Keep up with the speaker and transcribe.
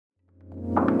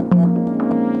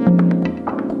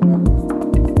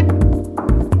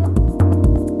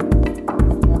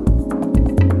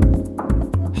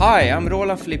Hi, I'm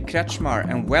Roland Philipp Kretschmar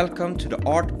and welcome to The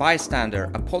Art Bystander,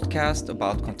 a podcast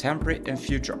about contemporary and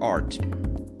future art.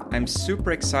 I'm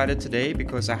super excited today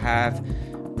because I have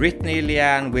Brittney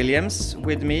Leeanne Williams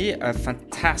with me, a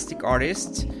fantastic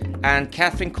artist, and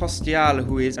Katharine Kostyál,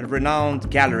 who is a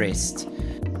renowned gallerist.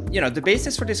 You know, the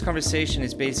basis for this conversation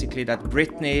is basically that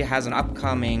Brittney has an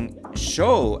upcoming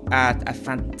show at a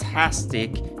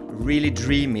fantastic, really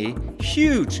dreamy,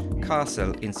 huge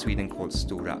castle in Sweden called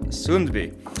Stora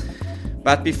Sundby.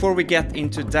 But before we get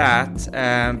into that,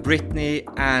 Brittney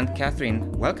and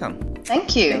Katharine, welcome.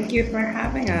 Thank you. Thank you for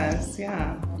having us.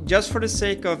 Yeah. Just for the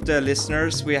sake of the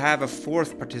listeners, we have a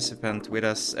fifth participant with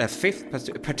us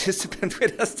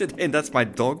today, and that's my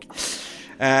dog.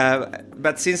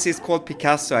 But since he's called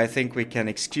Picasso, I think we can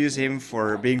excuse him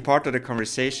for being part of the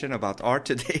conversation about art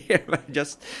today. I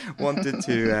just wanted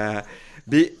to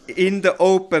be in the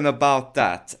open about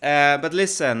that. But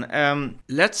listen,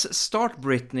 let's start,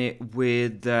 Brittney,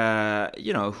 with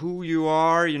who you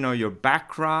are, your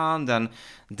background, and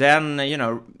then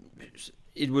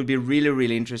it would be really,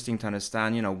 really interesting to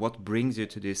understand, what brings you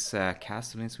to this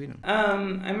castle in Sweden.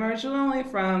 I'm originally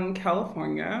from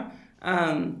California.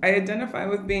 I identify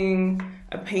with being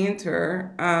a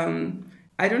painter. I'm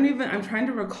trying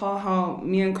to recall how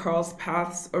me and Carl's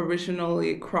paths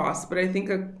originally crossed, but I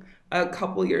think a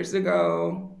couple years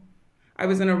ago, I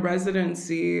was in a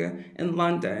residency in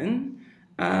London.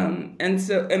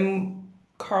 And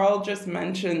Carl just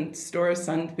mentioned Stora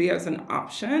Sundby as an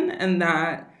option, and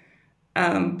that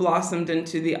blossomed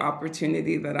into the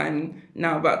opportunity that I'm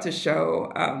now about to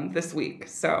show this week.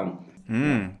 So.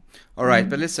 All right,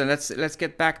 but listen, let's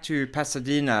get back to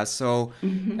Pasadena. So,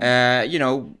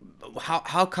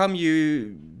 how come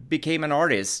you became an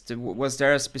artist? Was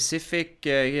there a specific,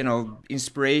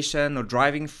 inspiration or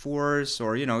driving force,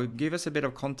 or give us a bit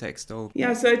of context?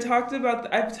 Yeah, so I've talked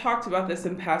about this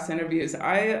in past interviews.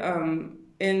 I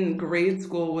in grade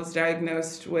school was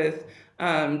diagnosed with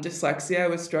dyslexia. I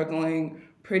was struggling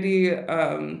pretty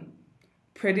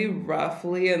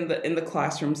roughly in the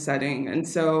classroom setting, and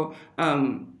so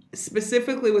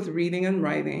specifically with reading and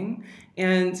writing.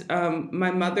 And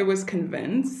my mother was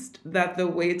convinced that the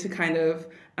way to kind of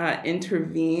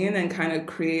intervene and kind of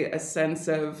create a sense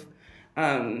of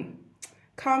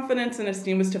confidence and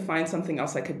esteem was to find something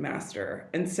else I could master.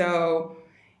 And so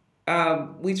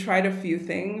we tried a few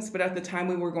things, but at the time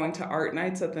we were going to art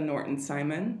nights at the Norton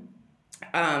Simon.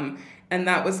 And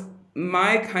that was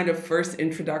my kind of first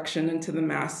introduction into the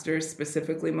masters,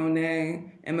 specifically Monet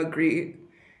and Magritte.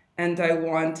 And I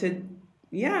wanted,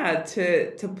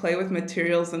 to play with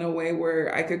materials in a way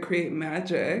where I could create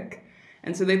magic.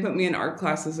 And so they put me in art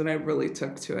classes, and I really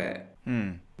took to it.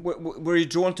 Were you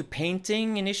drawn to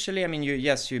painting initially? I mean,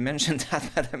 you mentioned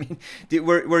that, but I mean,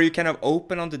 were you kind of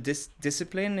open on the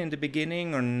discipline in the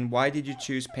beginning, and why did you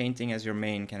choose painting as your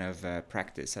main kind of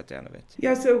practice at the end of it?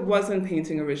 Yeah, so it wasn't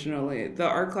painting originally. The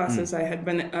art classes I had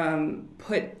been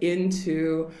put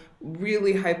into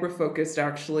really hyper-focused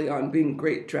actually on being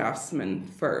great draftsmen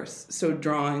first. So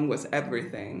drawing was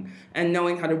everything, and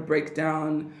knowing how to break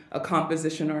down a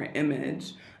composition or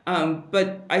image.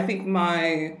 But I think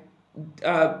my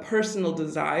personal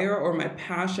desire or my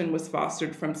passion was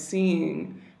fostered from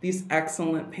seeing these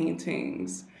excellent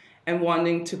paintings and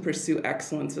wanting to pursue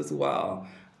excellence as well.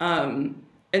 And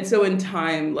so in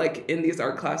time, like in these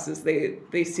art classes, they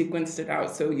sequenced it out.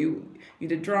 So you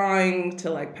did drawing to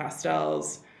like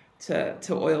pastels to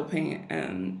oil paint.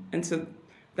 And so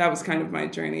that was kind of my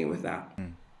journey with that.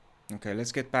 Okay,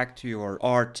 let's get back to your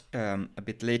art a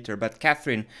bit later. But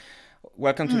Katharine,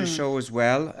 welcome to the show as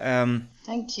well.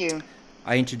 Thank you.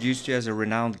 I introduced you as a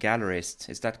renowned gallerist.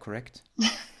 Is that correct?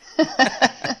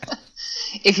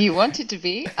 If you wanted to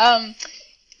be.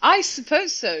 I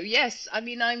suppose so, yes. I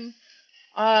mean,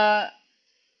 I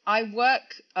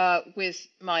work with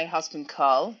my husband,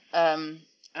 Carl, and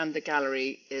the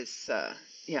gallery is,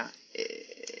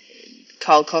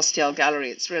 Carl Kostyál Gallery.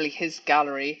 It's really his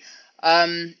gallery.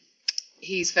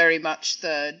 He's very much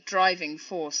the driving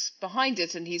force behind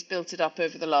it, and he's built it up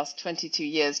over the last 22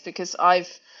 years because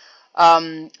I've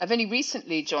only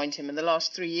recently joined him in the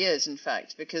last 3 years, in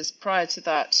fact, because prior to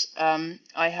that,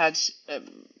 I had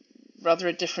rather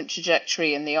a different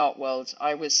trajectory in the art world.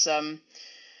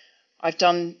 I've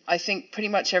done, I think, pretty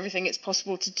much everything it's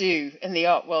possible to do in the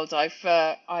art world. I've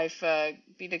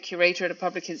been a curator at a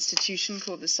public institution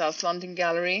called the South London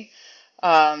Gallery.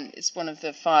 It's one of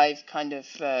the 5 kind of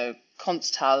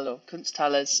Kostyál or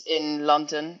Kunsthallers in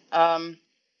London.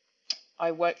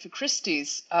 I worked for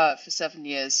Christie's for 7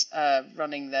 years,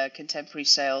 running their contemporary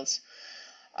sales.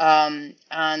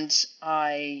 And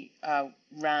I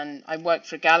worked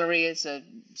for a gallery as a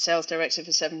sales director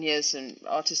for 7 years and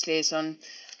artist liaison.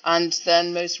 And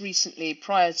then most recently,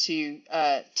 prior to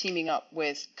teaming up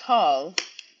with Carl,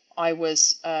 I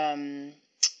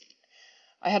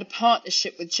had a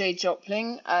partnership with Jay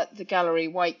Jopling at the gallery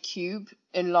White Cube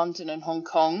in London and Hong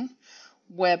Kong,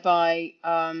 whereby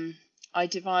I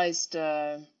devised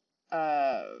kind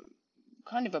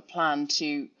of a plan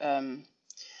to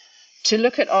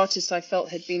look at artists I felt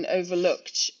had been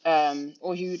overlooked,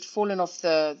 or who'd fallen off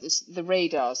the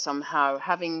radar somehow,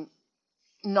 having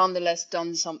nonetheless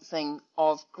done something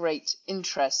of great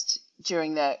interest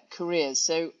during their careers.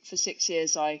 So for 6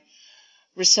 years, I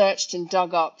researched and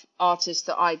dug up artists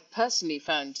that I personally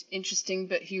found interesting,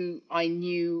 but who I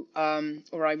knew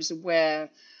or I was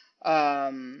aware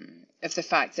of the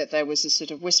fact that there was a sort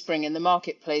of whispering in the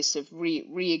marketplace of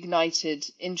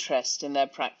reignited interest in their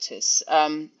practice.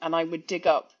 And I would dig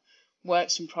up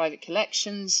works from private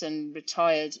collections and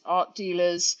retired art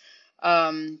dealers,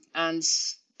 and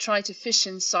try to fish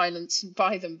in silence and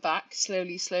buy them back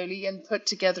slowly, and put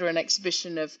together an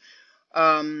exhibition of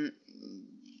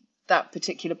that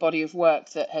particular body of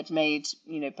work that had made,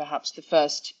 perhaps the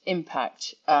first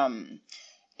impact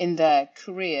in their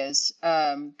careers.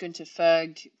 Günter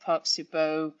Ferg, Park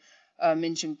Sibo,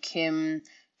 Min Jung Kim,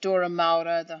 Dora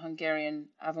Maura, the Hungarian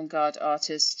avant-garde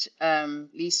artist,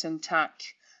 Lee Sung Tak,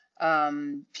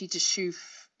 Peter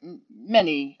Schoof,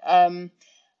 many.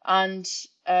 And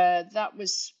that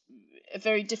was a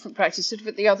very different practice, sort of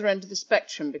at the other end of the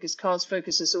spectrum, because Carl's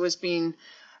focus has always been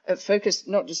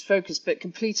not just focus, but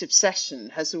complete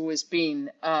obsession has always been,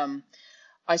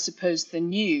 I suppose, the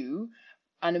new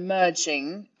and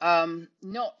emerging,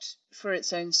 not for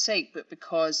its own sake, but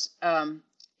because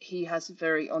he has a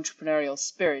very entrepreneurial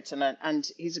spirit,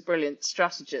 and he's a brilliant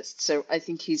strategist. So I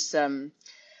think he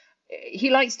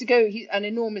likes to go, he's an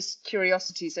enormous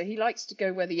curiosity, so he likes to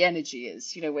go where the energy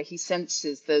is, where he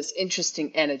senses there's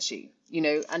interesting energy,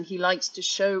 and he likes to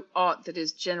show art that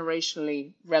is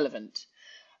generationally relevant.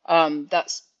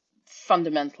 That's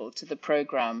fundamental to the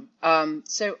program.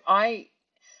 So I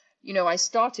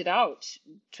started out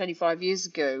 25 years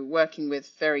ago working with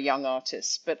very young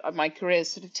artists, but my career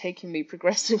has sort of taken me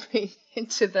progressively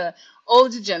into the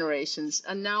older generations,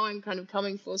 and now I'm kind of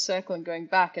coming full circle and going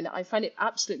back, and I find it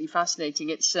absolutely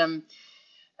fascinating. It's being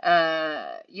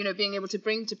able to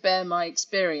bring to bear my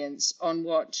experience on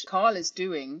what Carl is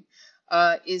doing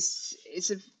is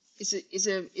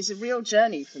a real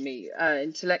journey for me,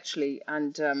 intellectually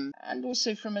and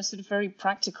also from a sort of very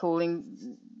practical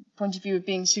point of view of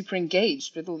being super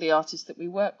engaged with all the artists that we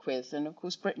work with. And of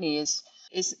course, Brittney is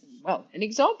an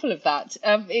example of that.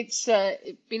 It's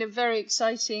been a very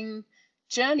exciting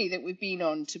journey that we've been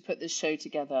on to put this show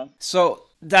together. So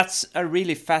that's a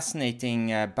really fascinating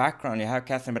background you have,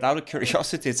 Katharine. But out of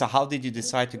curiosity, so how did you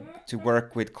decide to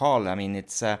work with Carl? I mean,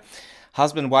 it's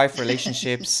husband-wife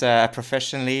relationships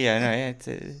professionally. I know it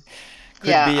could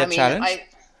be a challenge.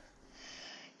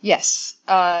 Yes,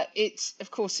 it's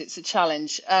a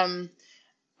challenge.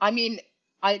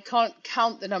 I can't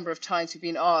count the number of times we've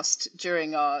been asked during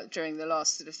the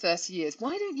last sort of 30 years,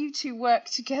 why don't you two work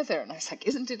together? And I was like,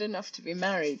 isn't it enough to be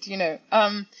married?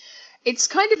 It's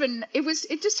kind of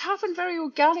it just happened very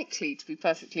organically, to be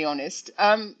perfectly honest.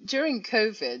 During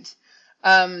COVID,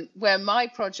 where my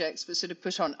projects were sort of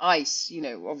put on ice,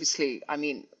 obviously,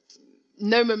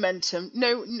 no momentum,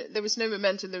 there was no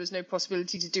momentum, there was no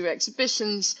possibility to do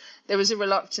exhibitions, there was a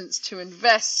reluctance to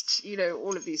invest,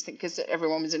 all of these things, because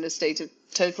everyone was in a state of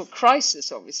total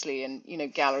crisis, obviously, and,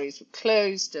 galleries were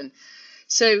closed. And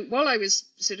so while I was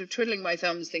sort of twiddling my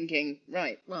thumbs thinking,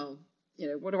 right, well,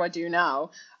 what do I do now?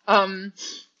 I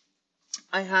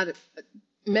had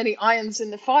many irons in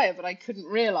the fire, but I couldn't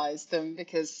realize them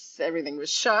because everything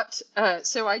was shut.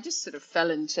 So I just sort of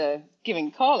fell into giving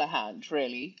Carl a hand,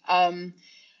 really. And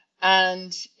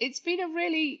it's been a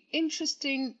really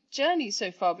interesting journey so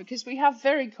far because we have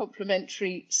very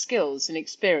complementary skills and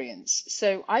experience.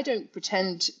 So I don't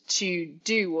pretend to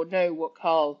do or know what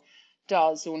Carl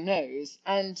does or knows,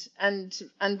 and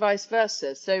vice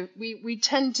versa. So we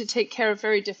tend to take care of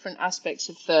very different aspects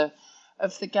of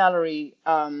the gallery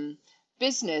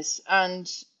business, and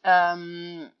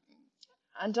I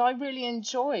really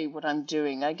enjoy what I'm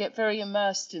doing. I get very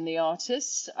immersed in the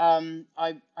artists.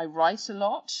 I write a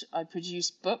lot. I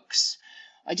produce books.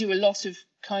 I do a lot of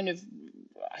kind of,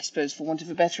 I suppose, for want of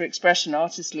a better expression,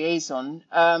 artist liaison,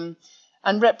 and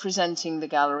representing the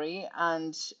gallery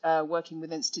and working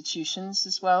with institutions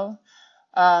as well.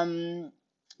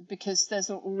 because there's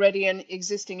already an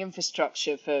existing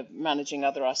infrastructure for managing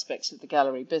other aspects of the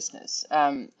gallery business.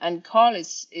 And Carl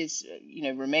is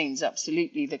remains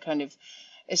absolutely the kind of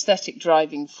aesthetic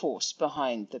driving force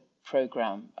behind the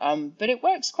program. But it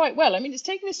works quite well. I mean, it's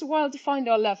taken us a while to find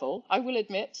our level, I will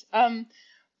admit.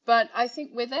 But I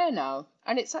think we're there now,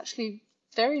 and it's actually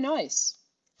very nice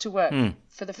to work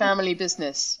for the family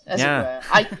business, as it were.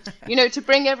 To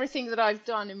bring everything that I've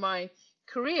done in my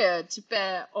career to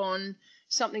bear on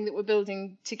something that we're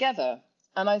building together.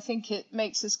 And I think it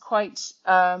makes us quite,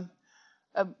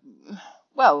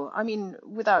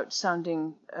 without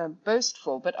sounding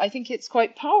boastful, but I think it's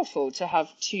quite powerful to have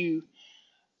two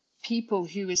people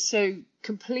who are so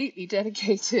completely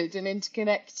dedicated and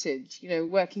interconnected,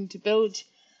 working to build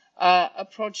a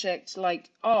project like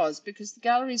ours, because the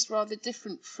gallery is rather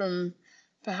different from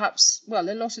perhaps, a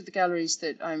lot of the galleries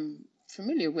that I'm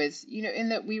familiar with, in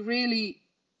that we really,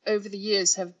 over the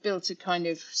years, have built a kind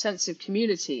of sense of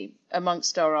community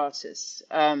amongst our artists.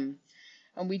 And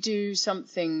we do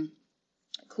something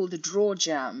called a draw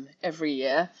jam every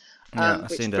year,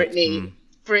 which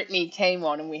Brittney came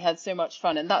on, and we had so much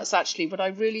fun. And that's actually what I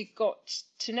really got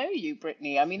to know you,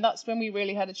 Brittney. I mean, that's when we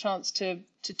really had a chance to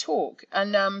talk.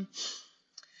 And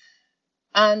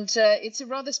it's a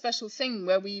rather special thing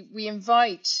where we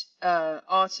invite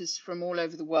artists from all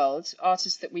over the world,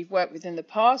 artists that we've worked with in the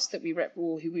past, that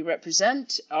who we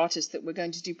represent, artists that we're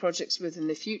going to do projects with in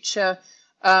the future.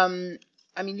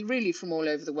 Really from all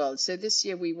over the world. So last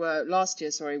year, we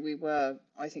were,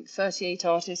 I think, 38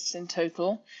 artists in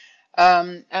total.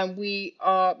 And we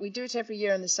do it every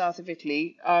year in the south of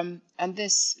Italy. And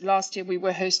this last year we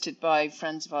were hosted by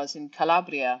friends of ours in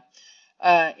Calabria,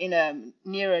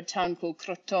 near a town called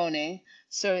Crotone.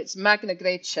 So it's Magna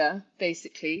Grecia,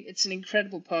 basically. It's an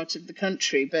incredible part of the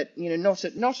country, but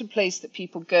not a place that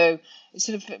people go. It's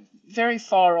sort of very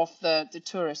far off the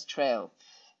tourist trail.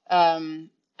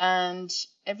 And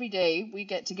every day we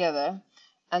get together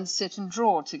and sit and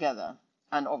draw together,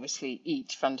 and obviously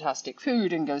eat fantastic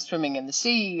food and go swimming in the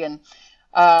sea. And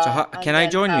can I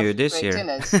join you this year?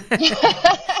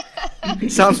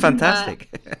 Sounds fantastic.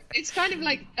 It's kind of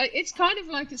like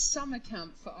a summer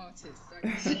camp for artists.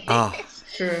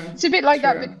 It's a bit like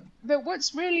that. But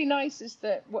what's really nice is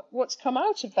that what's come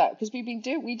out of that, because we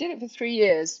did it for 3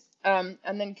 years. And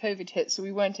then COVID hit, so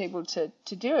we weren't able to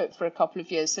do it for a couple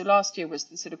of years. So last year was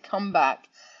the sort of comeback,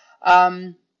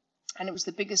 and it was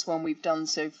the biggest one we've done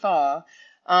so far.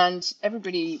 And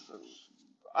everybody,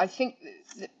 I think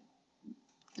the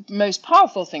most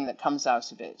powerful thing that comes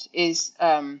out of it is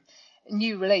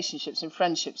new relationships and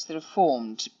friendships that are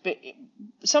formed, but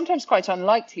sometimes quite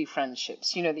unlikely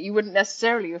friendships, that you wouldn't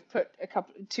necessarily have put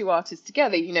two artists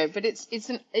together, but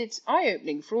it's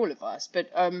eye-opening for all of us. But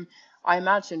I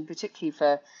imagine particularly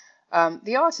for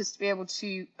the artists to be able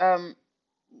to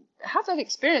have that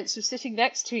experience of sitting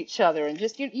next to each other and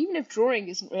just, even if drawing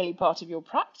isn't really part of your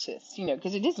practice,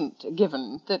 because it isn't a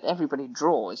given that everybody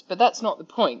draws, but that's not the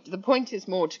point. The point is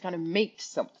more to kind of make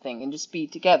something and just be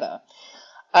together.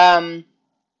 What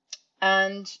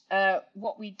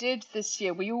we did this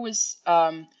year, we always,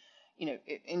 in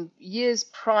years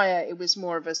prior, it was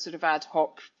more of a sort of ad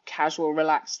hoc, casual,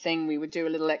 relaxed thing. We would do a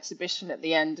little exhibition at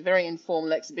the end, a very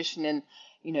informal exhibition in,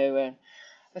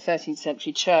 a 13th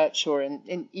century church, or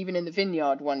even in the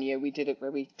vineyard. One year we did it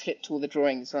where we clipped all the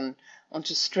drawings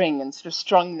onto string and sort of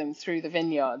strung them through the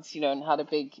vineyards, and had a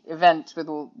big event with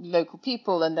all local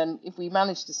people. And then if we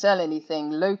managed to sell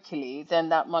anything locally, then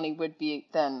that money would be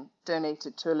then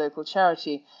donated to a local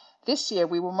charity. This year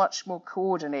we were much more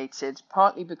coordinated,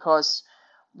 partly because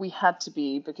we had to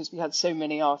be, because we had so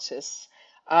many artists.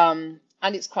 And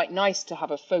it's quite nice to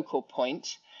have a focal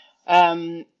point.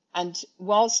 And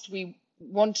whilst we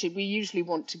usually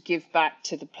want to give back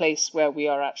to the place where we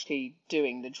are actually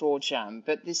doing the draw jam.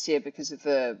 But this year, because of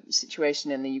the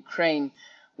situation in the Ukraine,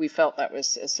 we felt that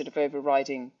was a sort of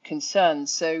overriding concern.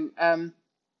 So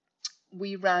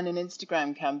we ran an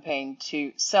Instagram campaign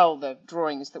to sell the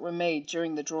drawings that were made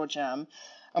during the draw jam.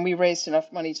 And we raised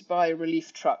enough money to buy a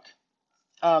relief truck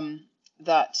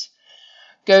that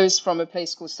goes from a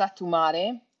place called Satu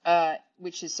Mare,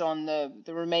 which is on the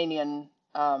Romanian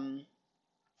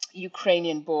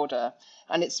Ukrainian border,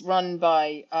 and it's run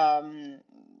by a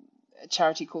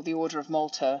charity called the Order of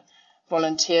Malta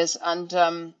Volunteers, and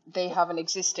they have an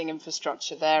existing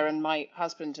infrastructure there, and my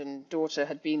husband and daughter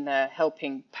had been there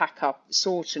helping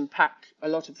sort and pack a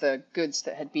lot of the goods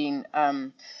that had been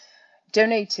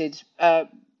donated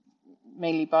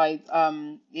mainly by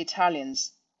the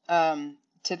Italians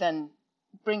to then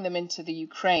bring them into the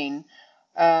Ukraine,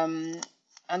 and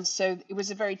so it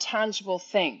was a very tangible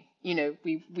thing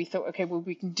we thought, okay, well,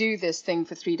 we can do this thing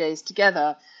for 3 days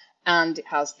together, and it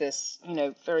has this,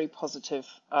 very positive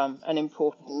and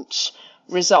important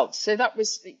result. So that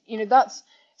was, that's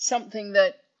something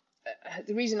that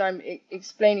the reason I'm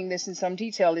explaining this in some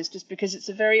detail is just because it's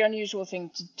a very unusual thing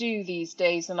to do these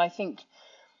days. And I think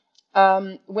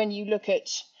when you look at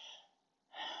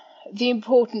the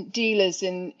important dealers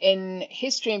in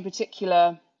history, in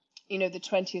particular, the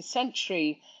 20th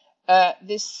century,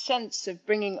 this sense of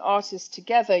bringing artists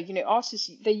together,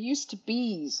 artists, there used to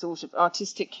be sort of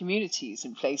artistic communities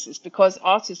in places because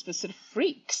artists were sort of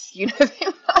freaks, they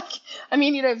were like,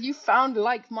 if you found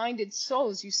like-minded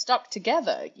souls, you stuck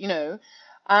together,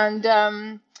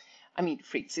 and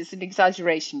freaks is an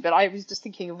exaggeration, but I was just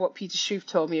thinking of what Peter Schuff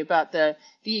told me about the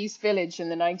East Village in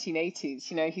the 1980s.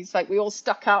 He's like, we all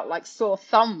stuck out like sore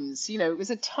thumbs. It was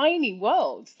a tiny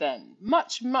world then,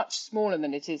 much, much smaller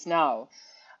than it is now.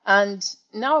 And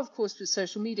now, of course, with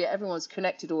social media, everyone's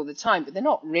connected all the time, but they're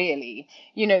not really.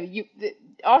 The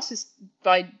artists,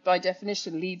 by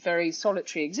definition, lead very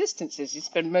solitary existences. You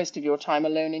spend most of your time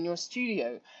alone in your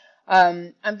studio.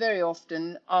 And very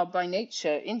often are by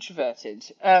nature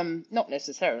introverted. Not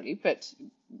necessarily, but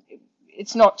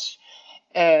it's not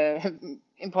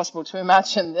impossible to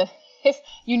imagine that if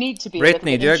you need to be.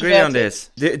 Brittney, do you agree on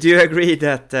this? Do you agree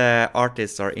that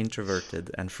artists are introverted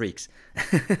and freaks?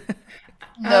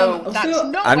 No, that's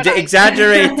not. I'm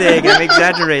exaggerating. I'm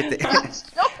exaggerating.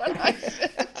 That's not what I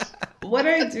said. What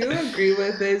I do agree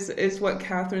with is what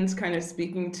Katharine's kind of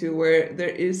speaking to, where there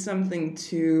is something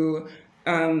to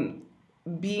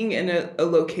being in a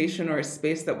location or a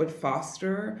space that would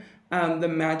foster the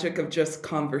magic of just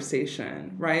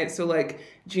conversation, right? So like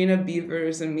Gina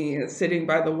Beavers and me sitting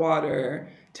by the water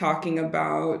talking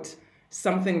about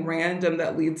something random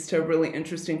that leads to a really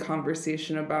interesting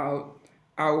conversation about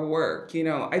our work.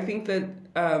 I think that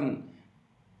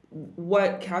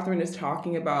what Katharine is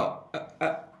talking about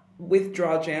with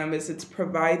Draw Jam is it's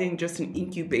providing just an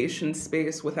incubation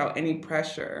space without any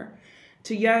pressure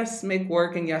to, yes, make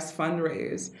work and yes,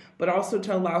 fundraise, but also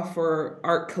to allow for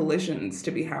art collisions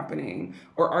to be happening,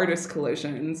 or artist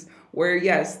collisions, where,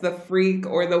 yes, the freak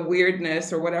or the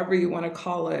weirdness or whatever you want to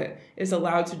call it is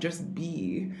allowed to just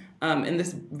be in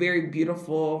this very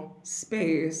beautiful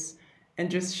space and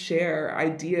just share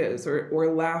ideas or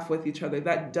laugh with each other.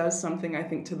 That does something, I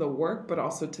think, to the work, but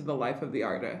also to the life of the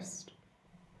artist.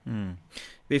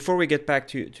 Before we get back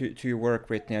to your work,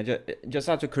 Brittney, just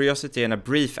out of curiosity and a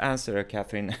brief answer,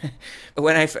 Katharine,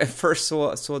 when I first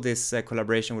saw this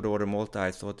collaboration with Order Malta,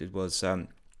 I thought it was,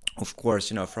 of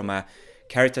course, from a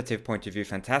caritative point of view,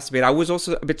 fantastic. But I was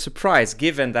also a bit surprised,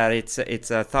 given that it's a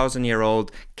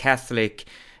 1,000-year-old Catholic,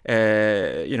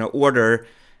 order,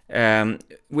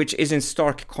 which is in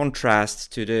stark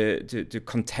contrast to the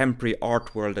contemporary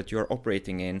art world that you're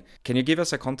operating in. Can you give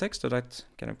us a context of that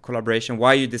kind of collaboration?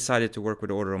 Why you decided to work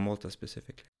with Order of Malta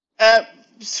specifically?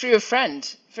 Through a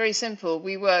friend. Very simple.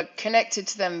 We were connected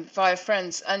to them via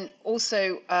friends. And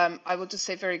also, I will just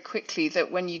say very quickly that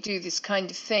when you do this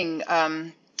kind of thing,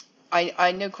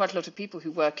 I know quite a lot of people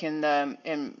who work for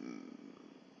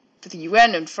the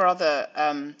UN and for other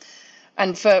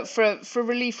and for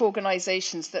relief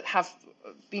organizations that have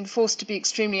been forced to be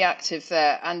extremely active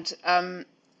there. And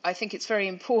I think it's very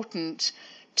important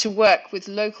to work with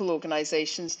local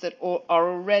organizations that are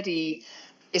already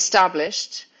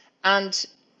established and,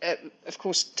 of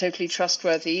course, totally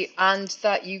trustworthy, and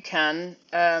that you can,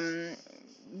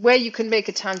 where you can make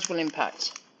a tangible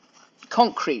impact.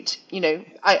 Concrete,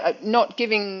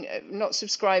 not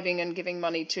subscribing and giving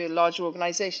money to a larger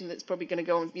organization that's probably going to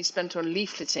go and be spent on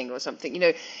leafleting or something.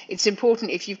 It's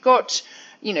important if you've got,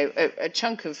 a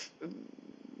chunk of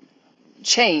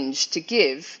change to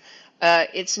give.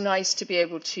 It's nice to be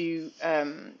able to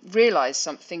realize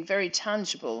something very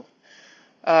tangible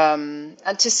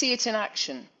and to see it in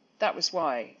action. That was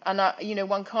why. And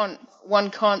one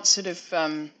can't sort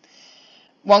of.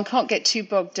 One can't get too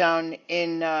bogged down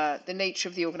in the nature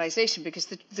of the organization, because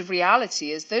the reality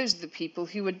is those are the people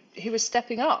who are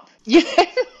stepping up.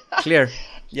 Clear.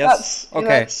 Yes.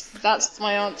 Okay. That's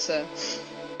my answer.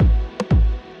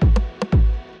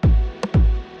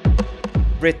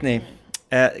 Brittney,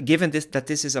 given that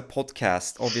this is a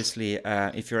podcast, obviously,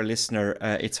 if you're a listener,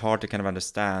 it's hard to kind of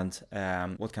understand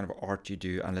what kind of art you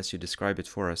do unless you describe it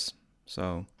for us.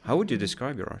 So, how would you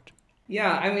describe your art?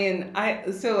 Yeah,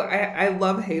 I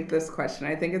love-hate this question.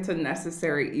 I think it's a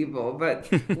necessary evil, but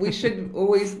we should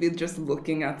always be just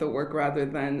looking at the work rather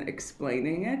than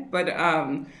explaining it. But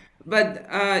like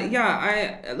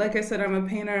I said, I'm a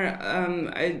painter.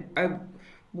 I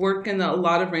work in a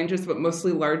lot of ranges, but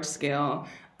mostly large scale.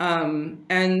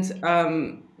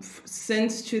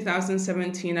 since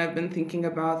 2017, I've been thinking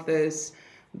about this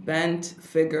bent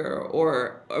figure,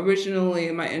 or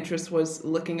originally my interest was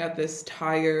looking at this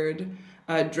tired,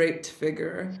 draped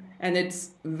figure. And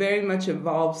it's very much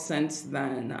evolved since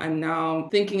then. I'm now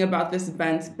thinking about this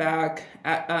bent back,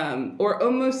 or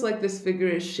almost like this figure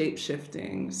is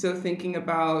shape-shifting. So thinking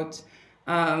about,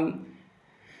 how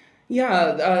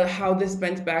this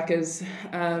bent back is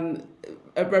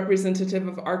a representative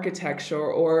of architecture,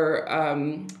 or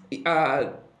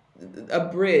a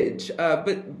bridge,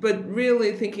 but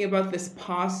really thinking about this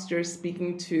posture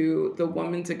speaking to the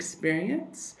woman's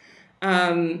experience.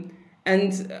 And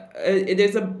it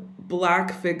is a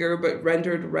black figure, but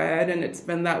rendered red, and it's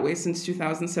been that way since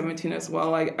 2017 as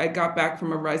well. I got back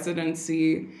from a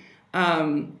residency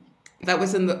that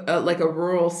was in the like a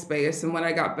rural space, and when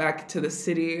I got back to the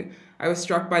city, I was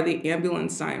struck by the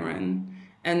ambulance siren.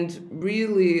 And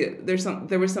really,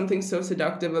 there was something so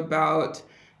seductive about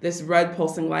this red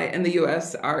pulsing light. In the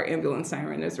U.S., our ambulance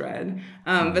siren is red,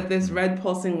 but this red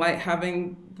pulsing light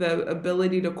having the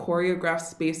ability to choreograph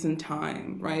space and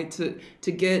time, right? To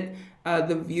get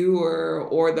the viewer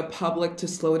or the public to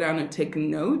slow down and take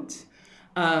note.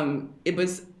 It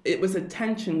was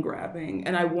attention grabbing,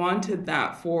 and I wanted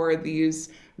that for these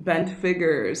bent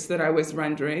figures that I was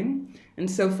rendering. And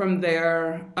so from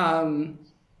there,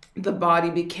 the body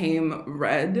became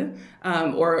red,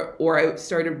 or I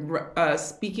started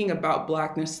speaking about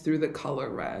blackness through the color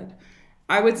red.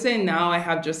 I would say now I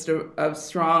have just a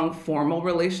strong formal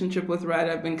relationship with red.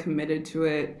 I've been committed to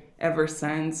it ever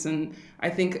since. And I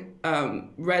think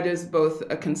red is both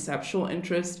a conceptual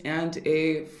interest and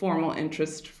a formal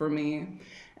interest for me.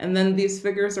 And then these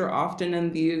figures are often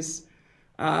in these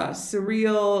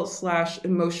surreal /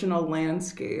 emotional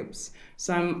landscapes.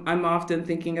 So I'm often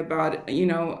thinking about,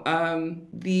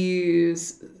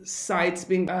 these sites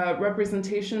being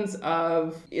representations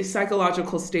of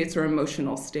psychological states or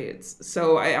emotional states.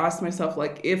 So I asked myself,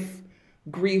 like, if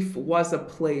grief was a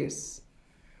place,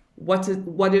 what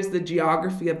is the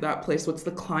geography of that place? What's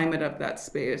the climate of that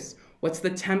space? What's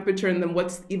the temperature? And then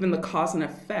what's even the cause and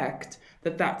effect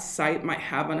that site might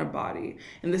have on a body?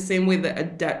 In the same way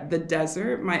that the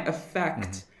desert might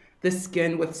affect the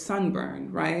skin with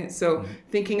sunburn, right? So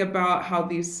thinking about how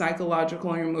these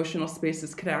psychological or emotional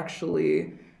spaces could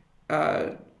actually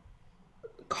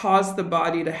cause the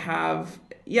body to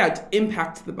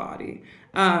impact the body.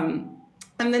 And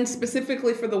then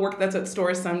specifically for the work that's at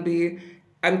Stora Sundby,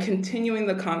 I'm continuing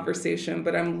the conversation,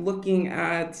 but I'm looking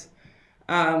at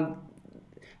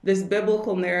this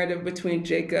biblical narrative between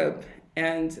Jacob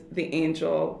and the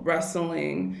angel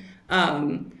wrestling.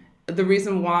 The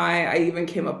reason why I even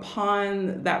came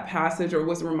upon that passage or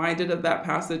was reminded of that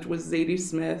passage was Zadie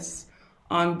Smith's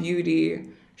On Beauty.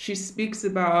 She speaks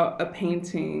about a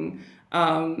painting,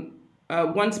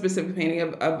 one specific painting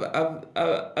of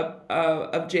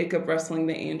Jacob wrestling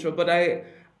the angel. But I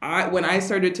when I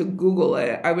started to Google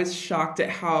it, I was shocked at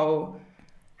how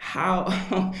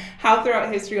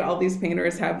throughout history all these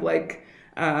painters have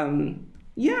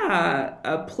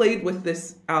played with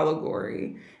this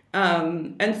allegory.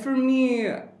 And for me,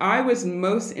 I was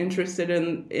most interested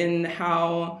in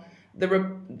how the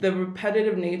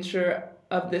repetitive nature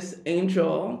of this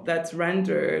angel that's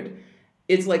rendered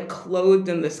is like clothed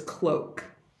in this cloak.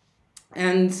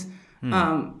 And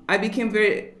I became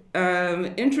very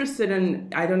interested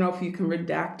in, I don't know if you can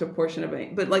redact a portion of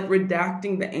it, but like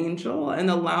redacting the angel and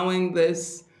allowing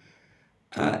this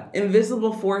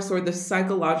invisible force or this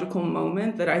psychological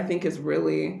moment that I think is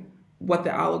really what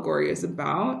the allegory is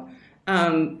about.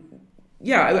 I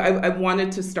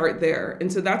wanted to start there.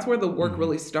 And so that's where the work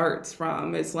really starts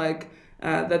from. It's like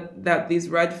that these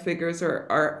red figures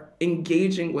are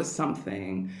engaging with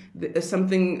something,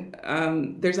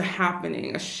 there's a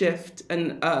happening, a shift,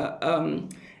 and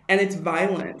it's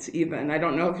violent even. I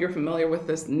don't know if you're familiar with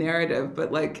this narrative,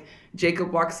 but like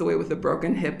Jacob walks away with a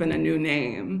broken hip and a new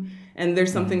name. And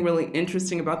there's something really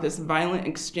interesting about this violent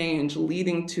exchange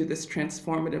leading to this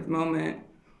transformative moment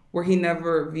where he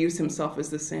never views himself as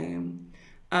the same.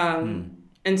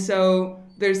 And so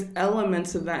there's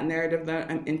elements of that narrative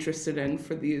that I'm interested in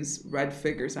for these red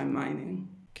figures I'm mining.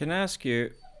 Can I ask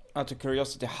you, out of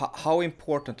curiosity, how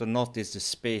important or not is the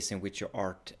space in which your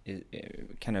art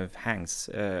kind of hangs?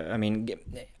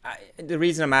 The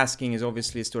reason I'm asking is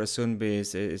obviously Stora Sundby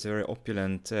is a very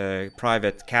opulent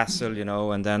private castle,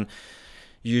 and then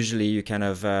usually you kind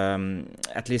of,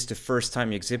 at least the first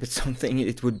time you exhibit something,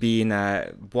 it would be in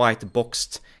a white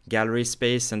boxed gallery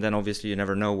space, and then obviously you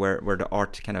never know where the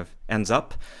art kind of ends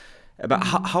up. But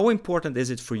how important is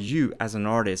it for you as an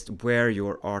artist where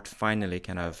your art finally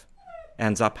kind of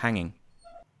ends up hanging?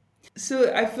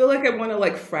 So I feel like I want to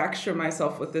like fracture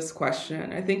myself with this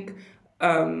question. I think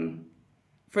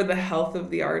for the health of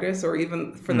the artist, or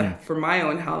even for my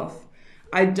own health,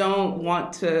 I don't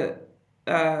want to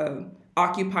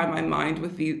occupy my mind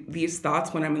with these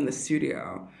thoughts when I'm in the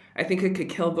studio. I think it could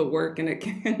kill the work and it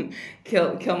can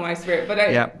kill my spirit.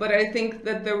 But I think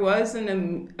that there was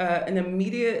an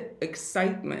immediate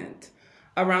excitement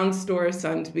around Stora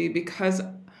Sundby because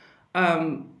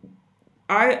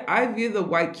I view the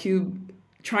white cube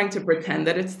trying to pretend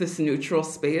that it's this neutral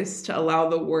space to allow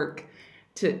the work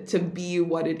to be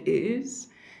what it is.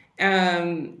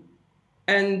 And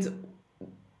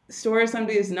Stora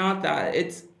Sundby is not that.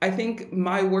 I think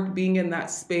my work being in that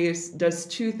space does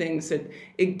two things.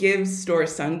 It gives Stora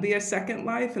Sundby a second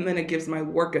life, and then it gives my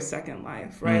work a second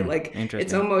life, right? Like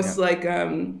it's almost like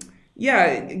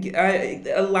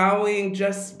allowing,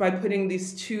 just by putting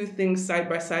these two things side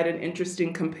by side, an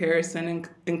interesting comparison and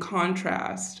in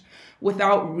contrast,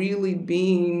 without really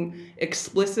being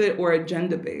explicit or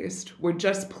agenda based. We're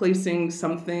just placing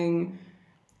something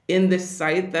in this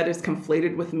site that is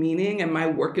conflated with meaning, and my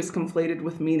work is conflated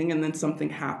with meaning, and then something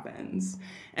happens.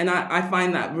 And I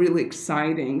find that really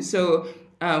exciting. So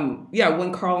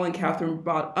when Carl and Katharine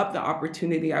brought up the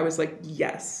opportunity, I was like,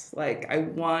 yes, like I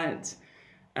want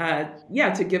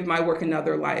to give my work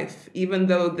another life, even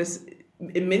though this,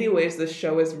 in many ways, this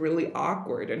show is really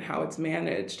awkward in how it's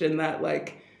managed, and that,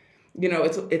 like, you know,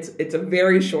 it's a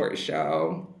very short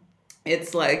show.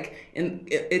 It's like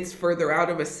it's further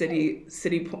out of a city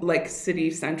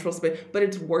central space, but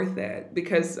it's worth it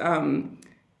because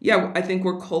I think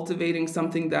we're cultivating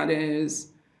something that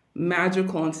is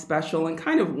magical and special and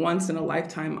kind of once in a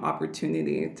lifetime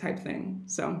opportunity type thing.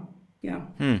 So yeah.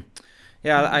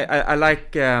 Yeah, I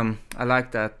like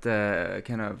that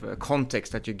kind of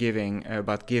context that you're giving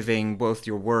about giving both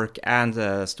your work and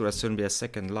Stora Sundby a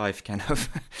second life, kind of.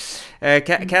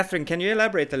 Katharine, can you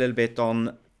elaborate a little bit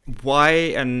on why,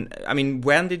 and I mean,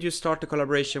 when did you start the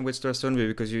collaboration with Stora Sundby?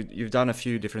 Because you've done a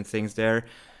few different things there.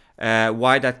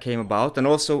 Why that came about, and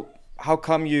also how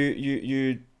come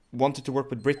you wanted to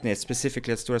work with Brittney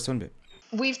specifically at Stora Sundby?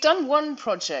 We've done one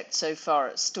project so far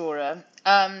at Stora,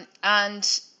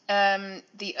 and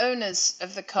the owners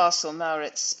of the castle,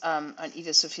 Maurits and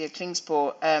Ida Sofia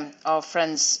Klingsbo, are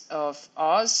friends of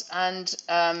ours, and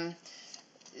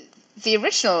the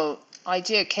original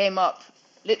idea came up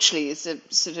literally as a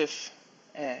sort of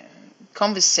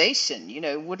conversation, you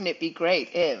know, wouldn't it be great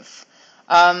if?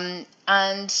 And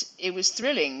it was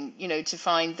thrilling, you know, to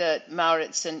find that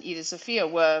Maurits and Ida Sofia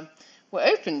were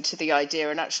open to the idea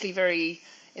and actually very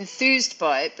enthused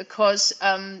by it, because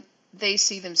they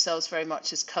see themselves very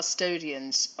much as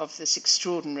custodians of this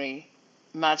extraordinary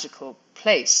magical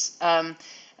place. And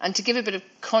to give a bit of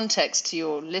context to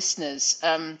your listeners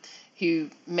who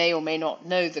may or may not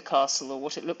know the castle or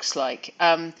what it looks like,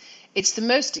 it's the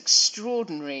most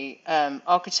extraordinary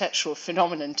architectural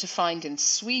phenomenon to find in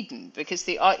Sweden, because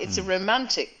it's a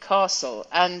romantic castle,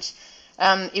 and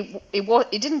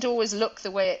it didn't always look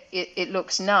the way it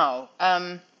looks now.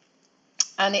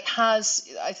 And it has,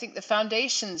 I think, the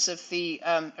foundations of the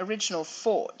original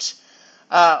fort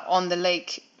on the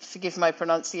lake. Forgive my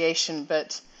pronunciation,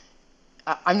 but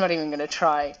I'm not even going to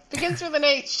try. Begins with an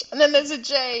H, and then there's a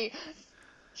J.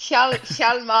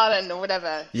 Hjalmaren or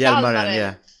whatever.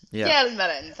 Hjalmaren, yeah.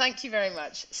 Hjalmaren. Thank you very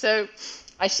much. So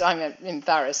I'm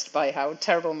embarrassed by how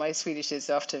terrible my Swedish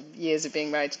is after years of being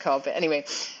married to Carl. But anyway,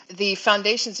 the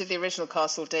foundations of the original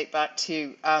castle date back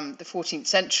to the 14th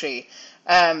century.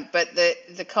 But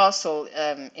the castle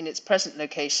in its present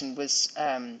location was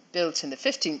built in the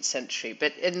 15th century.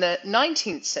 But in the early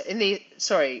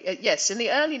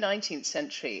 19th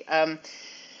century,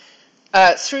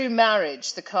 through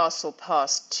marriage, the castle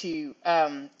passed to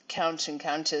Count and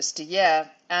Countess de Geer,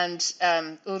 and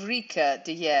Ulrika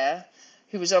de Geer,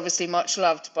 who was obviously much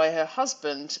loved by her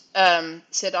husband,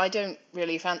 said, "I don't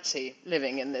really fancy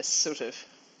living in this sort of,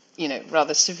 you know,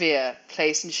 rather severe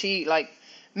place." And she, like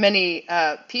many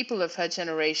people of her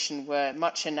generation, were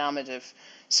much enamored of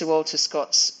Sir Walter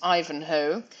Scott's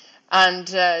Ivanhoe. And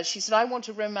she said, "I want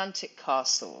a romantic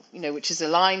castle, you know, which is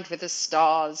aligned with the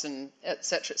stars," and et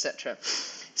cetera, et cetera.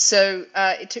 So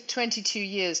it took 22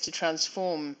 years to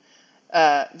transform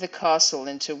the castle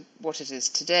into what it is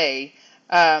today.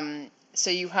 So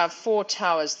you have 4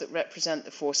 towers that represent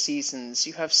the 4 seasons.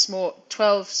 You have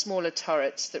 12 smaller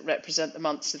turrets that represent the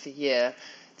months of the year,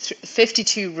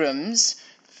 52 rooms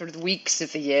for the weeks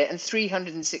of the year, and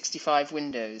 365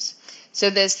 windows. So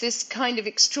there's this kind of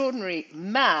extraordinary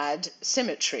mad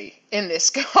symmetry in this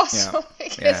castle. Yeah,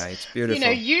 because, it's beautiful. You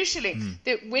know, usually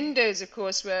the windows, of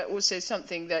course, were also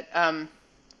something that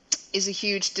is a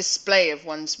huge display of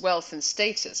one's wealth and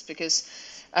status, because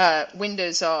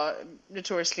windows are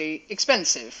notoriously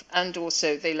expensive, and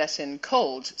also they let in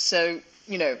cold. So,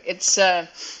 it's a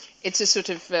sort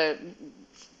of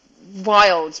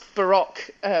wild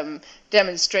Baroque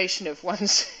demonstration of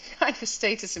one's kind of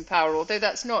status and power, although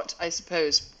that's not, I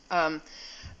suppose,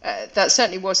 that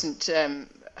certainly wasn't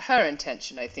her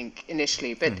intention, I think,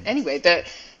 initially. But anyway, the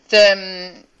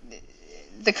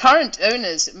current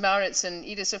owners, Maurits and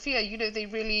Ida Sophia, they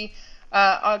really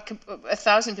are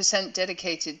 1,000%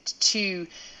 dedicated to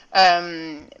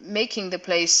making the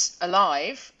place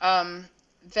alive.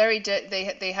 It's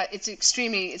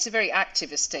a very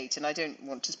active estate, and I don't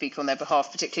want to speak on their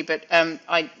behalf particularly, but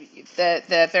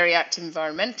they're very active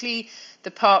environmentally.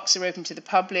 The parks are open to the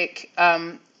public.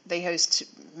 They host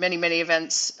many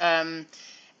events,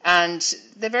 and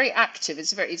they're very active.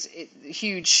 It's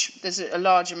huge. There's a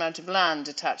large amount of land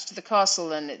attached to the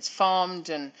castle, and it's farmed,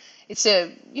 and it's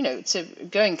a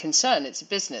going concern. It's a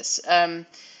business.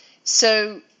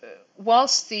 So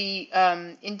whilst the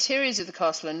interiors of the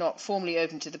castle are not formally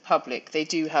open to the public, they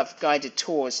do have guided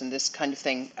tours and this kind of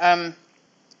thing.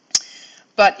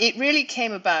 But it really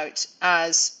came about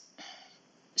as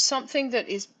something that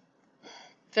is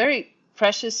very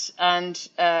precious and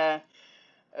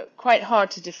quite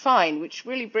hard to define, which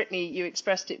really, Brittney, you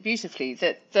expressed it beautifully,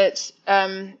 that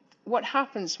what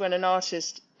happens when an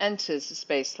artist enters a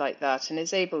space like that and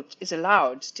is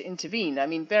allowed to intervene. I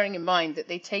mean, bearing in mind that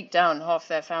they take down half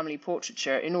their family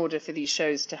portraiture in order for these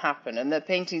shows to happen, and their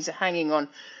paintings are hanging on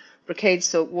brocade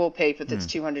silk wallpaper that's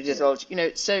 200 years old.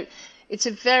 So it's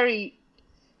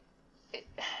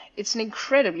it's an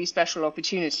incredibly special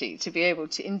opportunity to be able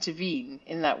to intervene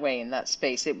in that way, in that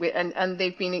space. And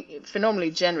they've been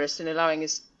phenomenally generous in allowing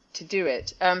us to do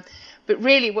it. But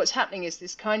really what's happening is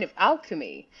this kind of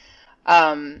alchemy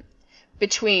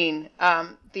between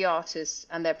the artists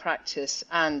and their practice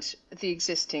and the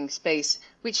existing space,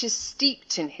 which is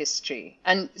steeped in history,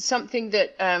 and something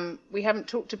that we haven't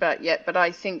talked about yet, but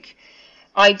I think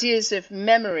ideas of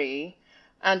memory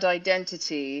and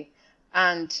identity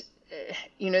and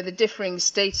the differing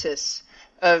status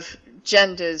of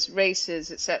genders,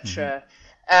 races, etc.,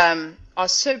 are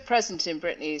so present in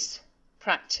Brittney's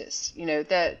practice.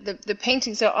 The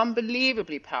paintings are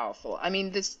unbelievably powerful. I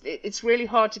mean, it's really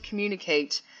hard to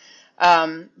communicate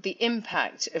the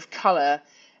impact of color.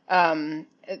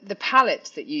 The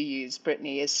palette that you use,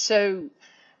 Brittney, is so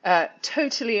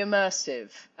totally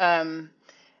immersive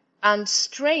and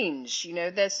strange.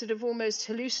 They're sort of almost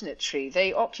hallucinatory.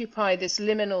 They occupy this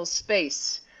liminal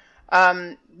space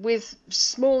with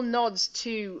small nods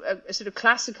to a sort of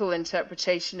classical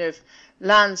interpretation of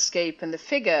landscape and the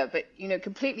figure, but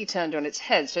completely turned on its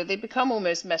head. So they become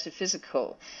almost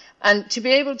metaphysical. And to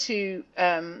be able to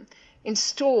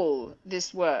install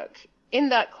this work in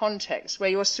that context, where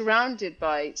you're surrounded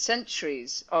by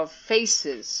centuries of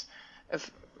faces, of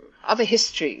other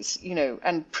histories,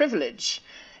 and privilege,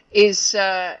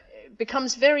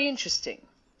 becomes very interesting,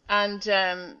 and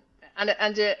a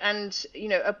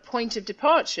point of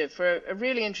departure for a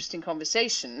really interesting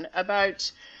conversation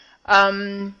about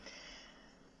our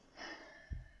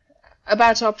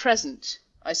present,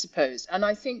 I suppose. And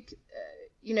I think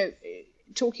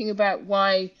talking about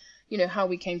why, how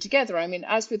we came together. I mean,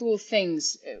 as with all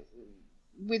things,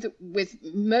 with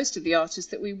most of the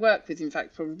artists that we work with, in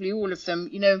fact, probably all of them,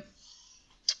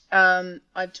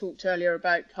 I've talked earlier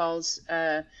about Carl's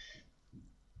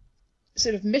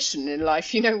sort of mission in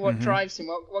life, what drives him,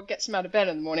 what gets him out of bed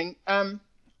in the morning,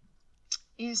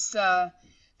 is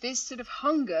this sort of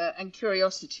hunger and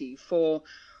curiosity for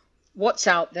what's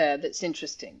out there that's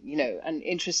interesting,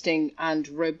 and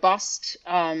robust,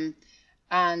 and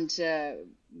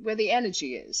where the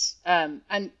energy is,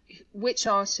 and which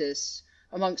artists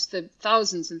amongst the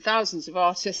thousands and thousands of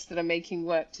artists that are making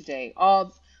work today are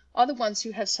the ones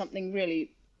who have something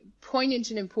really poignant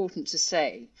and important to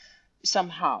say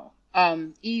somehow,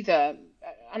 either,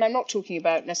 and I'm not talking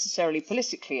about necessarily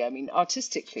politically, I mean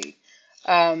artistically,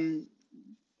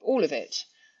 all of it.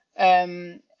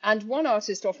 And one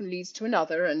artist often leads to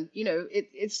another, and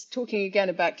it's talking again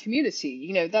about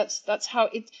community. That's how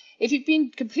it. If you've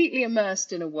been completely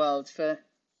immersed in a world for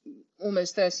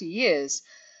almost 30 years,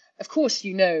 of course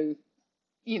you know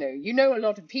a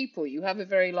lot of people. You have a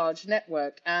very large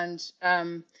network, and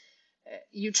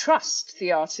you trust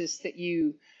the artists that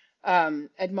you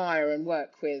admire and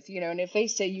work with. And if they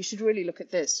say you should really look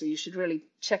at this, or you should really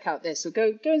check out this, or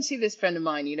go and see this friend of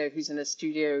mine, who's in a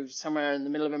studio somewhere in the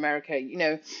middle of America,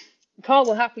 Carl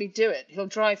will happily do it. He'll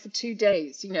drive for 2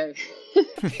 days,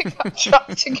 pick up truck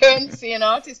to go and see an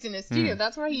artist in a studio.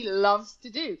 That's what he loves to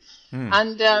do.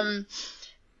 And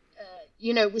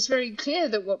it was very clear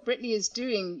that what Brittney is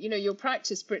doing, your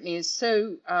practice, Brittney, is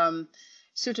so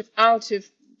sort of out of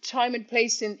time and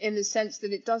place in the sense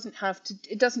that it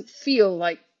doesn't feel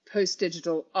like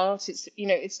post-digital art.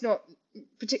 It's not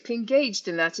particularly engaged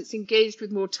in that. It's engaged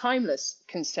with more timeless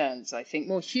concerns, I think,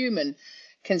 more human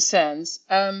concerns.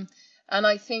 And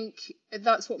I think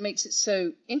that's what makes it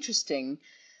so interesting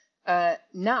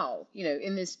now,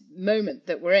 in this moment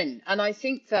that we're in. And I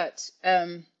think that,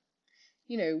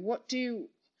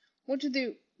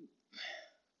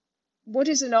 what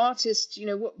is an artist,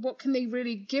 what can they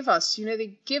really give us?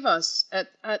 They give us at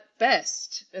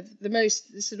best, the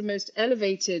sort of most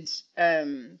elevated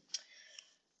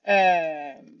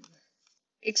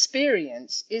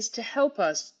experience is to help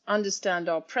us understand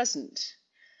our present.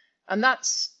 And that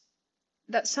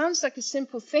sounds like a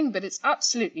simple thing, but it's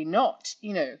absolutely not.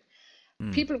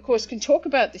 People, of course, can talk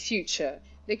about the future,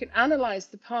 they can analyze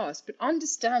the past, but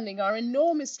understanding our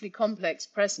enormously complex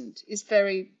present is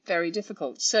very, very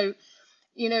difficult. So,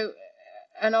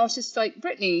 an artist like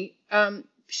Brittney,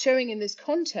 showing in this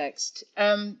context,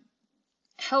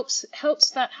 helps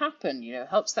that happen,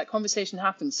 helps that conversation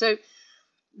happen. So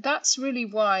that's really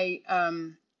why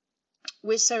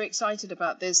we're so excited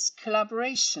about this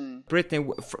collaboration.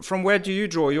 Brittney, from where do you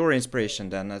draw your inspiration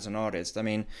then as an artist? I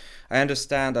mean, I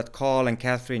understand that Carl and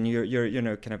Katharine,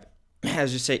 you're kind of,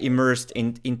 as you say, immersed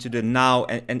into the now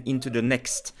and into the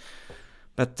next.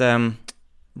 But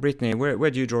Brittney,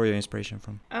 where do you draw your inspiration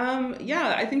from?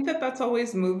 Yeah, I think that's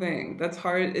always moving. That's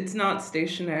hard. It's not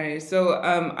stationary. So,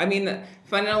 I mean,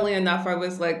 funnily enough, I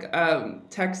was like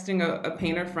texting a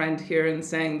painter friend here and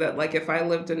saying that like if I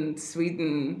lived in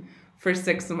Sweden for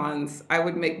 6 months, I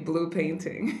would make blue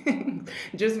painting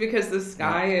just because the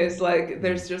sky is like,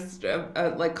 there's just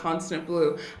a like constant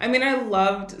blue. I mean, I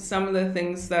loved some of the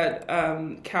things that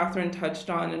Katharine touched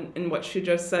on in what she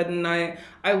just said. And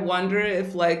I wonder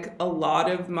if like a lot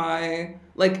of my,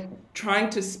 like trying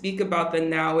to speak about the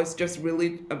now is just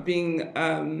really being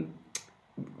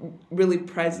really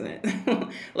present,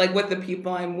 like with the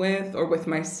people I'm with or with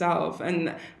myself.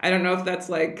 And I don't know if that's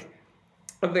like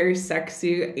a very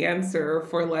sexy answer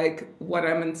for like what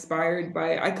I'm inspired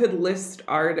by. I could list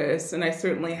artists, and I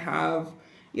certainly have,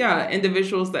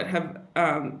 individuals that have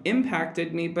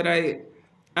impacted me, but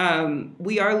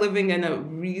we are living in a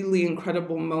really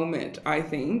incredible moment, I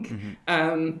think.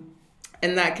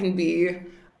 And that can be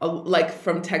like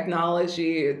from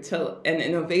technology to and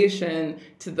innovation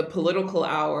to the political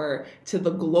hour to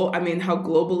the how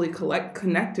globally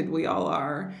connected we all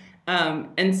are.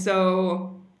 And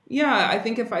so, I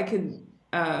think if I could,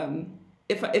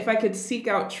 if I could seek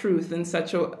out truth in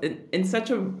such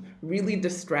a really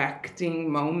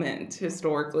distracting moment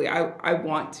historically, I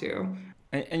want to.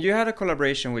 And you had a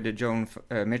collaboration with the Joan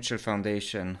Mitchell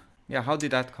Foundation. Yeah, how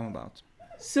did that come about?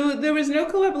 So there was no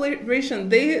collaboration.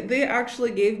 They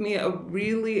actually gave me a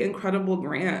really incredible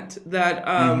grant that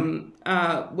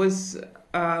was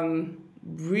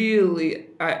really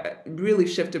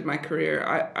shifted my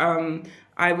career.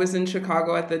 I was in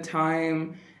Chicago at the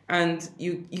time, and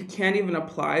you can't even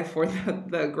apply for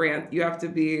the grant. You have to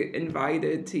be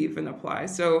invited to even apply.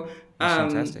 So that's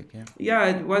fantastic. Yeah,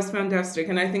 it was fantastic,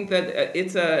 and I think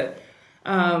that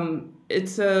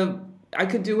I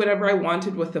could do whatever I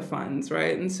wanted with the funds,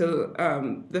 right? And so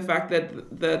the fact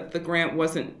that the grant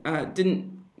I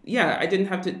didn't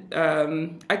have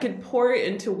to. I could pour it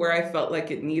into where I felt like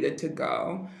it needed to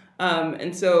go,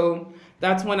 and so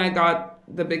that's when I got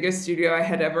the biggest studio I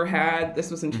had ever had.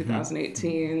 This was in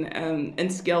 2018,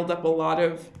 and scaled up a lot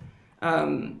of.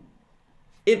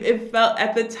 It felt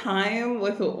at the time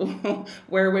with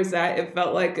where it was at, it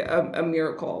felt like a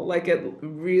miracle. Like it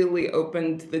really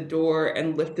opened the door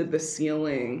and lifted the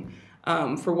ceiling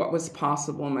for what was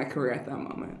possible in my career at that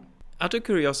moment. Out of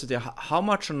curiosity, how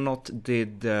much or not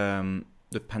did the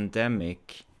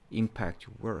pandemic impact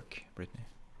your work, Brittney?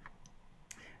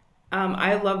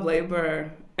 I love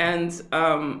labor, and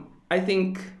I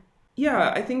think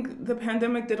the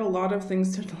pandemic did a lot of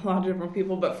things to a lot of different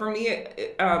people, but for me,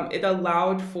 it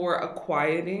allowed for a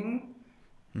quieting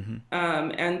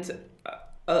and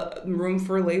a room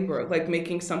for labor, like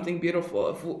making something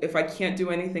beautiful. If I can't do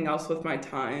anything else with my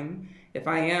time, if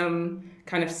I am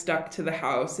kind of stuck to the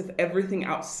house, if everything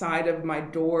outside of my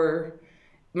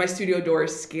studio door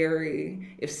is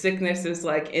scary, if sickness is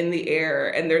like in the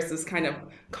air and there's this kind of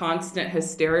constant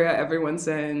hysteria everyone's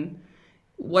in,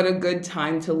 what a good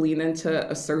time to lean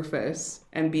into a surface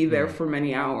and be there for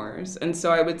many hours. And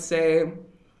so I would say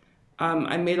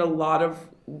I made a lot of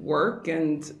work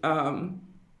and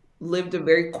lived a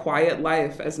very quiet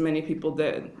life, as many people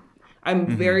did. I'm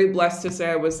very blessed to say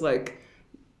I was like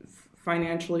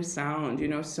financially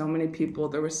sound. So many people,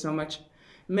 there was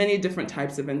many different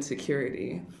types of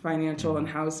insecurity, financial and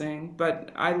housing, but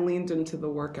I leaned into the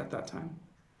work at that time.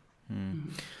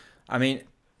 I mean,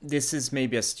 this is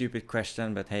maybe a stupid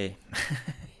question, but hey,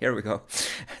 here we go.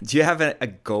 Do you have a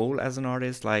goal as an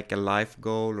artist, like a life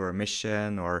goal or a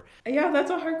mission or? Yeah,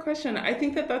 that's a hard question. I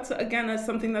think that's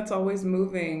something that's always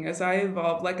moving as I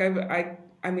evolve. Like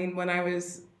I mean, when I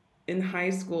was in high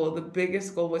school, the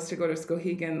biggest goal was to go to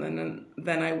Skowhegan, and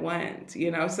then I went,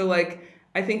 So like,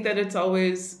 I think that it's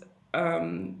always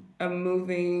a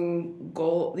moving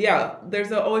goal. Yeah,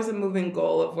 there's always a moving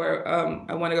goal of where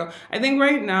I want to go. I think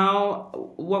right now,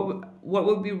 what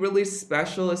would be really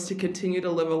special is to continue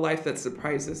to live a life that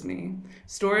surprises me.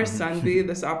 Stora Sundby,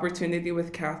 this opportunity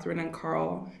with Katharine and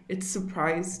Carl, it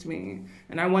surprised me.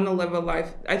 And I want to live a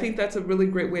life. I think that's a really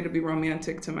great way to be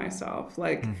romantic to myself,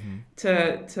 like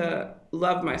to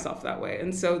love myself that way.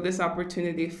 And so this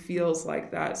opportunity feels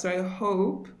like that. So I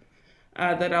hope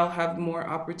that I'll have more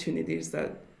opportunities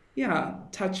that,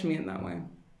 touch me in that way.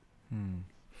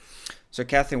 So,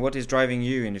 Katharine, what is driving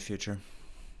you in the future?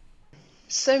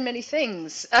 So many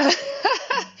things.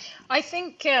 I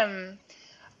think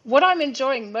what I'm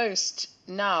enjoying most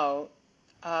now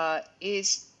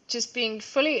is just being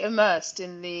fully immersed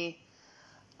in the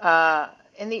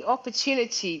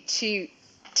opportunity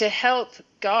to help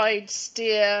guide,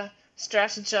 steer,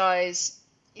 strategize,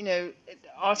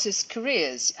 artists'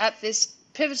 careers at this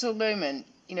pivotal moment.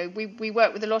 We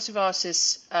work with a lot of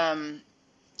artists,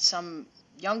 some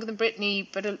younger than Brittney,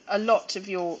 but a lot of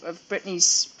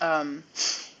Brittney's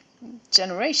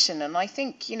generation, and I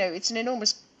think it's an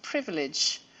enormous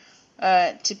privilege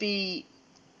to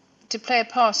play a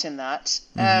part in that.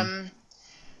 And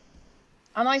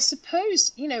I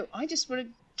suppose I just want to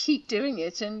keep doing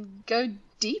it and go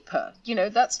deeper.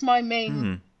 That's my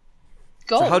main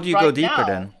goal. So how do you go deeper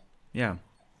then? Yeah.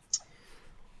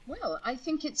 Well, I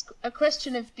think it's a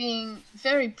question of being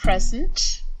very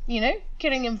present,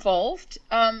 getting involved,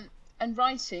 and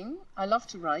writing. I love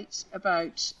to write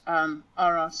about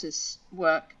our artists'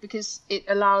 work because it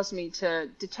allows me to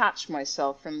detach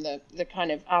myself from the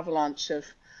kind of avalanche of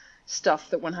stuff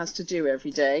that one has to do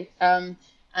every day, and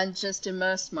just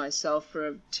immerse myself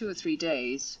for 2 or 3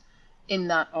 days in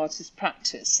that artist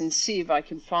practice and see if I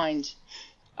can find,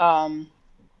 a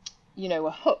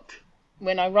hook.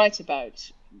 When I write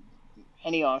about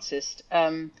any artist,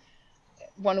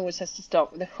 one always has to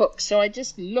start with a hook. So I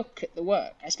just look at the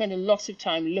work. I spend a lot of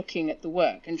time looking at the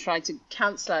work and try to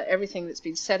cancel out everything that's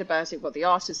been said about it, what the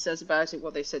artist says about it,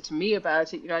 what they said to me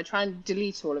about it. I try and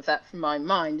delete all of that from my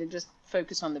mind and just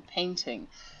focus on the painting.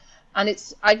 And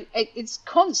it's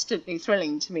constantly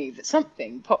thrilling to me that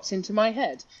something pops into my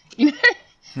head.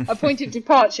 A point of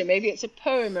departure. Maybe it's a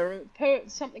poem or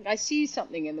something. I see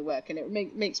something in the work, and it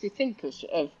makes me think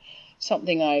of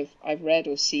something I've read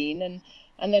or seen, and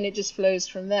then it just flows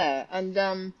from there.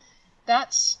 And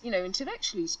that's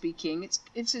intellectually speaking,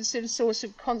 it's a sort of source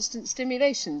of constant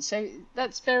stimulation. So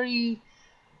that's very.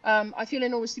 I feel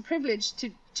enormously privileged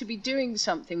to be doing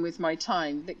something with my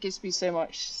time that gives me so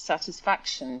much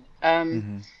satisfaction.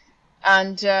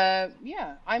 And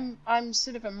I'm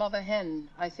sort of a mother hen,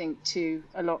 I think, to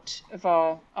a lot of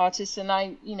our artists, and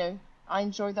I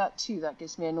enjoy that too. That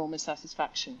gives me enormous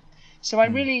satisfaction. So I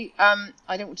really,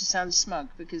 I don't want to sound smug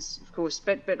because, of course,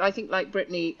 but I think like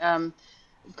Brittney,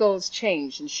 goals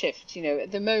change and shift.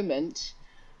 At the moment,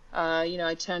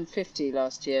 I turned 50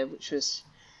 last year, which was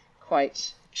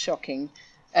quite shocking.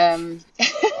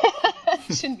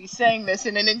 Shouldn't be saying this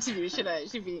in an interview, should I? I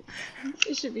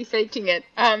should be faking it.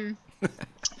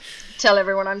 Tell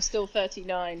everyone I'm still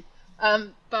 39.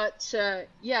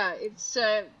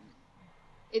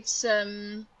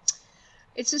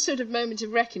 It's a sort of moment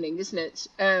of reckoning, isn't it?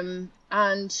 And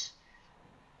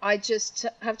I just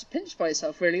have to pinch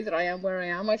myself really that I am where I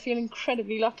am. I feel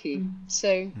incredibly lucky.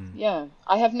 So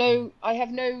I have no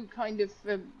kind of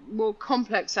more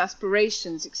complex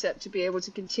aspirations except to be able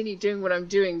to continue doing what I'm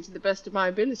doing to the best of my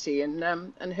ability and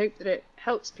hope that it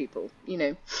helps people,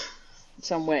 in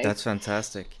some way. That's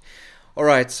fantastic. All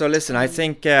right, so listen, I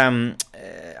think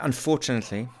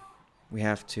unfortunately we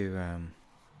have to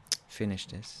finish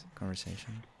this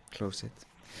conversation, close it.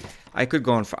 I could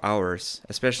go on for hours,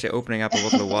 especially opening up a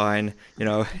bottle of wine,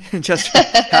 just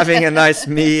having a nice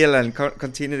meal and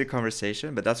continue the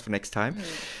conversation, but that's for next time.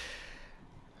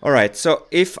 All right, so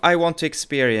if I want to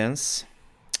experience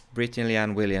Brittney and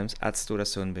Leeanne Williams at Stora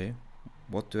Sundby,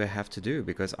 what do I have to do?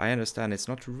 Because I understand it's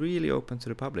not really open to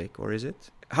the public, or is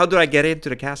it? How do I get into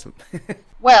the castle?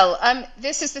 Well,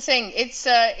 this is the thing.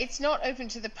 It's not open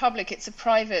to the public. It's a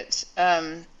private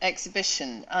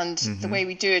exhibition, and the way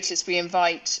we do it is we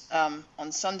invite.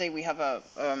 On Sunday we have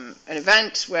an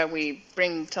event where we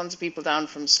bring tons of people down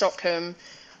from Stockholm,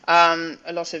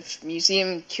 a lot of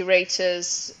museum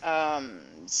curators,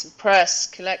 some press,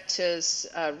 collectors,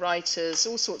 writers,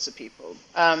 all sorts of people.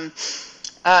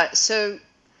 So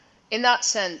in that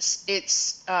sense,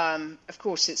 it's of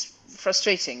course it's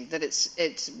frustrating that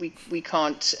we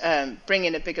can't bring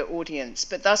in a bigger audience,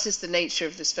 but that is the nature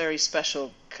of this very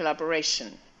special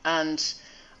collaboration. And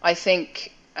I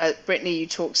think Brittney, you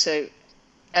talk so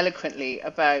eloquently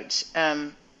about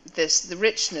the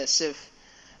richness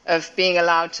of being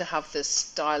allowed to have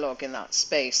this dialogue in that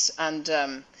space, and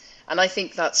I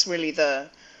think that's really the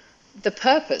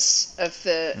purpose of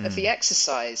the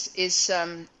exercise is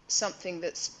something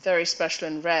that's very special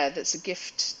and rare, that's a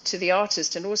gift to the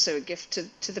artist and also a gift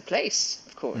to the place,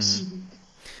 of course.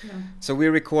 Yeah. So we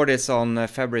record this on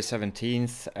February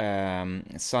 17th.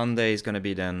 Sunday is going to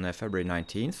be then February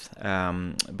 19th.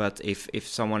 But if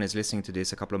someone is listening to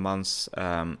this a couple of months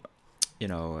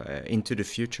into the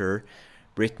future,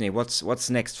 Brittney, what's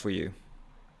next for you?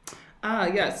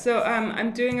 So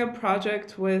I'm doing a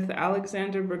project with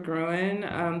Alexander Bergruin,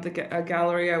 a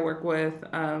gallery I work with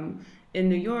in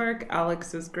New York.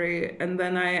 Alex is great. And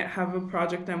then I have a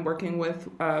project I'm working with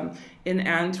in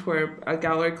Antwerp, a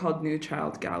gallery called New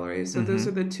Child Gallery. So those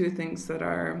are the two things that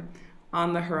are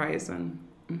on the horizon.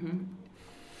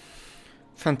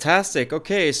 Fantastic.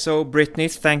 Okay, so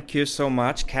Brittney, thank you so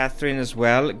much. Katharine as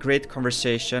well. Great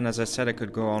conversation. As I said, I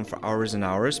could go on for hours and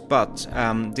hours, but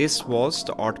this was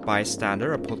The Art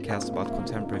Bystander, a podcast about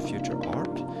contemporary future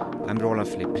art. I'm Roland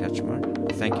Philippe Kretschmar.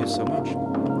 Thank you so much.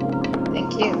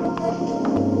 Thank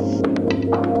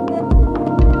you.